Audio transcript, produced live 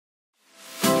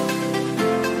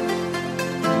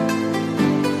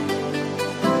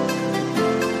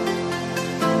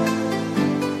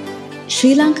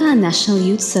Sri Lanka National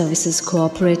Youth Services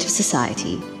Cooperative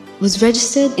Society was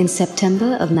registered in September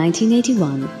of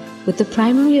 1981 with the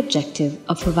primary objective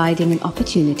of providing an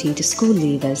opportunity to school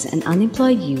leavers and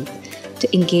unemployed youth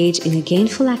to engage in a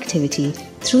gainful activity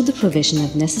through the provision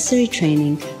of necessary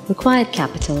training, required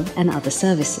capital and other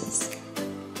services.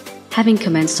 Having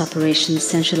commenced operations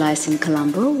centralized in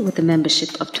Colombo with a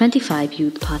membership of 25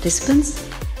 youth participants,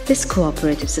 this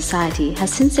cooperative society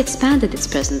has since expanded its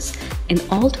presence in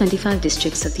all 25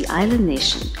 districts of the island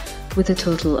nation with a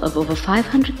total of over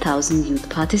 500,000 youth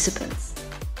participants.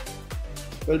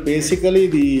 Well, basically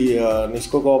the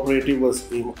NYSCO Cooperative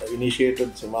was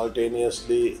initiated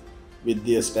simultaneously with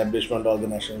the establishment of the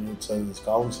National Youth Services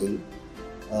Council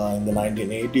in the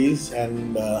 1980s,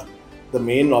 and the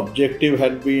main objective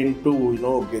had been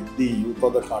to get the youth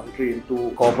of the country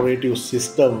into cooperative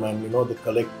system and the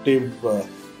collective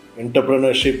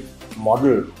entrepreneurship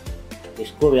model.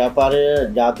 NYSCO ව්‍යාපාරය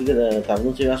ජාතික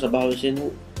තරුණ සේවා සභාව විසින්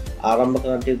ආරම්භ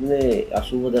කරන්න තිබුණේ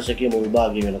 80 දශකයේ මුල්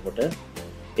භාගයේ වෙනකොට.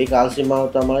 ඒ කාල සීමාව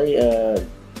තමයි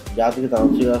ජාතික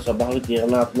තරුණ සේවා සභාවේ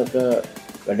තීරණාත්මක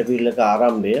වැඩපිළිවෙලක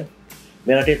ආරම්භය.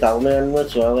 මේ රටේ තරුණයන්ව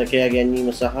ස්වයංරැකියා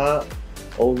ගැනීම සහ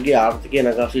ඔවුන්ගේ ආර්ථිකය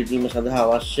නගා සිටීම සඳහා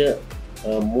අවශ්‍ය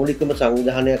මූලිකම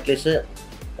සංවිධානයක් ලෙස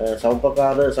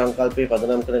සම්පකාර සංකල්පයේ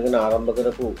පදනම් කරගෙන ආරම්භ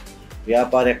කරපු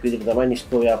ව්‍යාපාරයක් විදිහට තමයි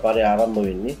NYSCO ව්‍යාපාරය ආරම්භ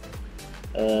වෙන්නේ.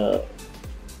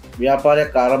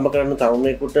 ව්‍යාපාරයක් ආරම්භ කරන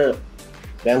තරුණයෙකුට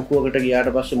බැංකුවකට ගියාට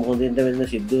පස්සේ මොහොතින් වෙන්න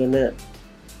සිද්ධ වෙන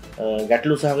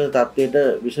ගැටලු සහගත තත්ත්වයට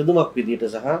විසඳුමක් විදිහට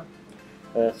සහ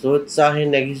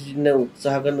සෝත්සාහයෙන් නැගී සිටින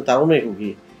උත්සාහ කරන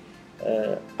තරුණයෙකුගේ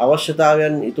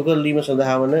අවශ්‍යතාවයන් ඉටු කරලීම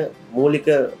සඳහා වන මූලික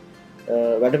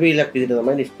වැඩපිළිවෙලක් විදිහට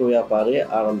තමයි NYSCO ව්‍යාපාරය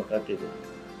ආරම්භ කරන්නේ.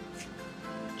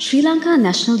 Sri Lanka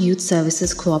National Youth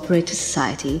Services Cooperative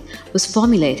Society was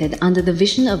formulated under the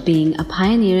vision of being a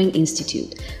pioneering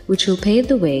institute which will pave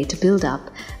the way to build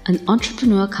up an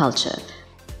entrepreneur culture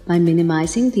by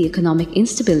minimizing the economic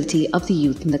instability of the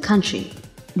youth in the country.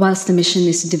 Whilst the mission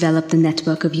is to develop the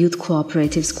network of youth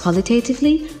cooperatives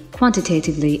qualitatively,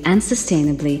 quantitatively and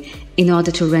sustainably in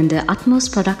order to render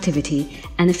utmost productivity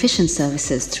and efficient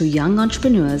services through young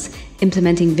entrepreneurs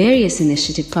implementing various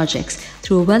initiative projects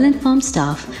through a well-informed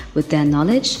staff with their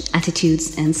knowledge,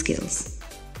 attitudes and skills.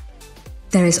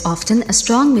 There is often a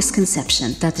strong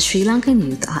misconception that the Sri Lankan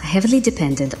youth are heavily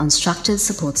dependent on structured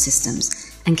support systems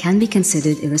and can be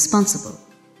considered irresponsible.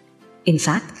 In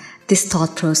fact, this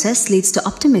thought process leads to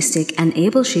optimistic and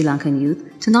able Sri Lankan youth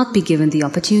to not be given the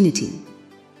opportunity.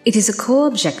 It is a core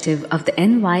objective of the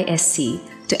NYSC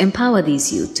to empower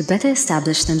these youth to better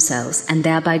establish themselves and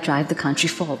thereby drive the country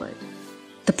forward.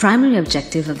 The primary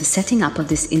objective of the setting up of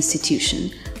this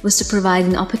institution was to provide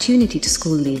an opportunity to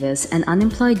school leavers and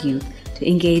unemployed youth to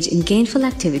engage in gainful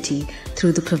activity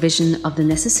through the provision of the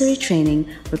necessary training,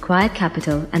 required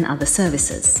capital and other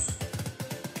services.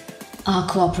 Our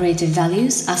cooperative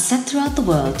values are set throughout the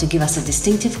world to give us a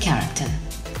distinctive character.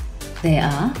 They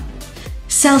are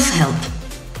self-help.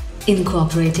 In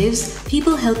cooperatives,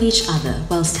 people help each other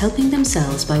whilst helping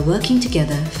themselves by working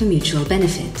together for mutual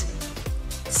benefit.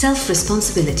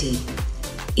 Self-responsibility.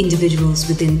 Individuals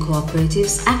within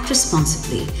cooperatives act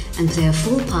responsibly and play a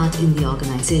full part in the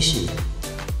organization.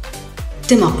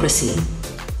 Democracy.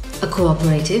 A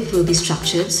cooperative will be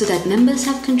structured so that members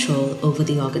have control over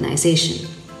the organization.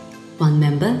 One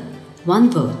member,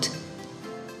 one vote.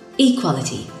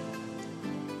 Equality.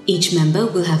 Each member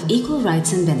will have equal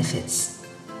rights and benefits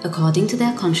according to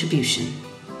their contribution.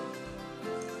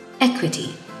 Equity.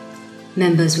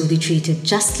 Members will be treated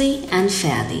justly and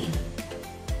fairly.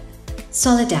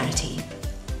 Solidarity.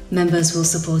 Members will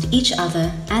support each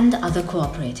other and other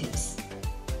cooperatives.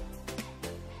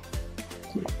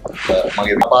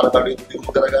 මගේ ව්‍යාපාර කටයුතු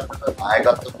දියුණු කරගන්නට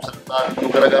නායකත්ව සත්කාරණය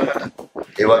කරගන්නට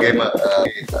ඒ වගේම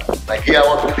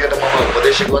නැකියාවක් විදියට මම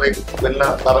උපදේශකවරයෙක් වෙන්න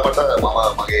තරමට මම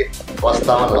මගේ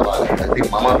අවස්ථාවන් ලබා ගන්නවා. ඉතින්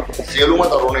මම සියලුම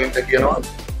තරුණයින්ට කියනවා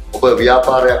ඔබ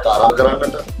ව්‍යාපාරයක් ආරම්භ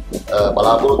කරන්නට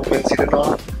බලාපොරොත්තු වෙමින් සිටිනවා.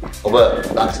 ඔබ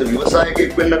දක්ෂ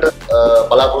ව්‍යවසායකයෙක් වෙන්නට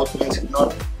බලාපොරොත්තු වෙමින් සිටිනවා.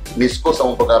 NYSCO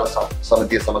සමුපකාර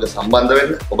සමිතිය සමග සම්බන්ධ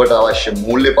වෙන්න ඔබට අවශ්‍ය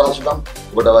මූල්‍ය පහසුකම්,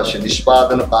 ඔබට අවශ්‍ය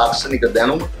නිෂ්පාදන තාක්ෂණික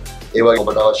දැනුම ඒ වගේ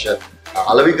ඔබට අවශ්‍ය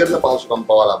අලෙවිකරන පහසුකම්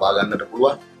පවා ලබා ගන්නට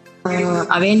පුළුවන්.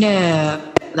 அவன்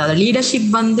அதாவது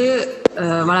லீடர்ஷிப் வந்து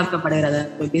வளர்க்கப்படுகிறது.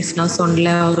 பிஸ்னஸ்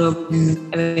ஒன்றில் ஒரு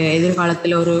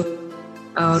எதிர்காலத்தில் ஒரு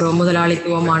ஒரு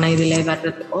முதலாளித்துவமான இதில்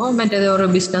வர்றதுக்கோ மற்றது ஒரு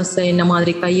பிஸ்னஸ் என்ன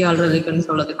மாதிரி கையாளுறதுக்குன்னு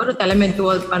சொல்றதுக்கு ஒரு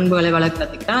தலைமைத்துவ பண்புகளை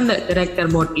வளர்க்கறதுக்கு தான் அந்த டிரெக்டர்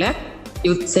போர்டில்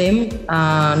யூத் சேம்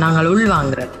நாங்கள்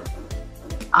உள்வாங்கிறது.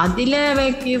 அதில்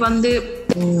வந்து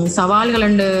சவால்கள்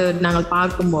நாங்கள்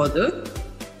பார்க்கும்போது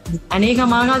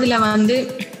அநேகமாக அதில் வந்து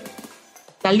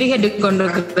கல்வி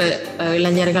கற்றுக்கொண்டிருக்கிற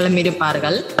இளைஞர்களும்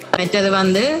இருப்பார்கள். மற்றது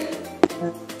வந்து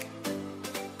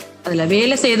அதுல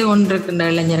வேலை செய்து கொண்டிருக்கின்ற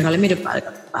இளைஞர்களும்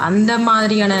இருப்பார்கள். அந்த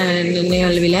மாதிரியான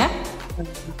நிகழ்வில்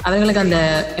அவர்களுக்கு அந்த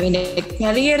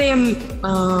கரியரையும்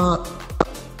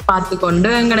பார்த்து கொண்டு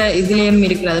எங்கட இதுலயும்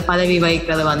இருக்கிறது பதவி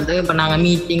வகிக்கிறது வந்து இப்ப நாங்க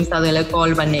மீட்டிங்ஸ் அதுல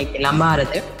கால் பண்ணிக்கலாம்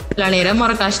பாருது சில நேரம்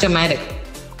ஒரு கஷ்டமா இருக்கு.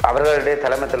 அவர்களுடைய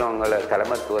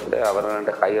தலைமைத்துவத்தை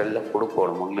அவர்களுடைய கைகளில்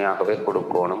கொடுக்கணும், உண்மையாகவே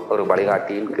கொடுக்கணும். ஒரு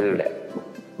வழிகாட்டியின் கீழே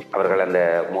அவர்கள் அந்த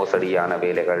மோசடியான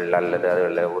வேலைகள் அல்லது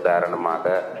அதில் உதாரணமாக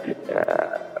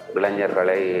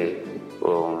இளைஞர்களை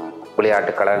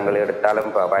விளையாட்டு கழகங்களை எடுத்தாலும்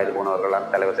வயது போனவர்களால்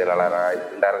தலைவர் செயலாளராக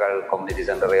இருக்கின்றார்கள், கம்யூனிட்டி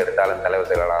சென்டரை எடுத்தாலும் தலைவர்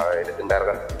செயலாளராக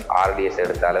இருக்கின்றார்கள், ஆர்டிஎஸ்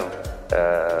எடுத்தாலும்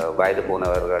வயது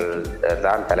போனவர்கள்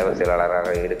தான் தலைவர்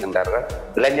செயலாளராக இருக்கின்றார்கள்.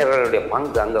 இளைஞர்களுடைய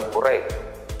பங்கு அங்கே குறை,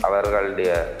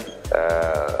 அவர்களுடைய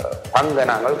பங்கை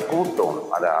நாங்கள்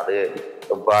கூட்டணும். அது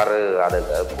எவ்வாறு அதை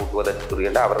கூட்டுவதற்குரிய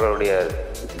அவர்களுடைய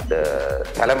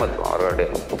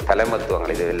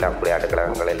தலைமத்துவங்கள் இது எல்லாம் விளையாட்டு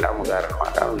கழகங்கள் எல்லாம்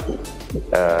உதாரணமாக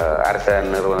அரச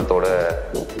நிறுவனத்தோடு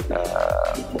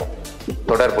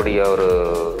தொடர்புடைய ஒரு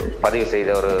பதிவு செய்த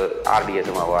ஒரு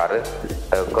ஆர்டிஎஸும் அவ்வாறு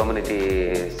கம்யூனிட்டி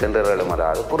சென்டர்களும்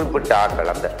அதாவது குறிப்பிட்ட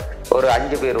ஆட்கள் அந்த ஒரு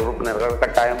 5 பேர் உறுப்பினர்கள்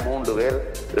கட்டாயம் 3 பேர்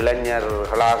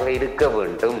இளைஞர்களாக இருக்க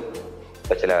வேண்டும்.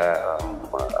 சில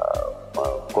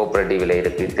கோஆபரேட்டிவ்ல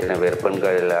இருக்கு, இத்தனை பேர்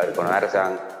பெண்கள் இருக்கணும்,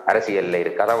 அரசியல்ல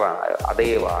இருக்கு,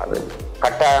 அதேவாறு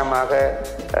கட்டாயமாக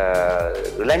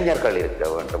இளைஞர்கள் இருக்க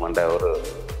வேண்டும் என்ற ஒரு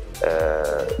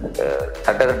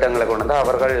சட்டத்திட்டங்களை கொண்டு வந்து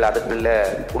அவர்கள் அதுக்குள்ள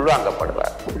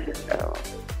உள்வாங்கப்படுவார்.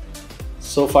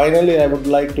 So finally, I would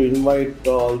like to invite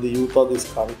all the youth of this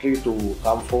country to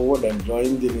come forward and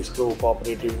join the NYSCO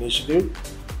Cooperative Initiative,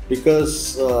 because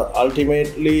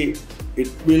ultimately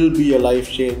it will be a life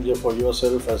changer for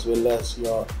yourself as well as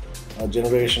your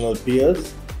generational peers.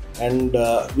 And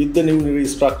with the new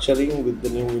restructuring, with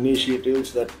the new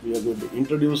initiatives that we are going to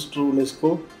introduce through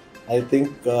NYSCO, I think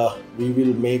we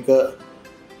will make a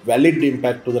valid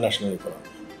impact to the national economy.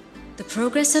 The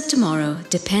progress of tomorrow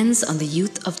depends on the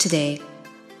youth of today.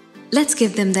 Let's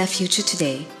give them their future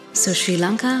today, so Sri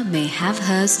Lanka may have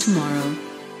hers tomorrow.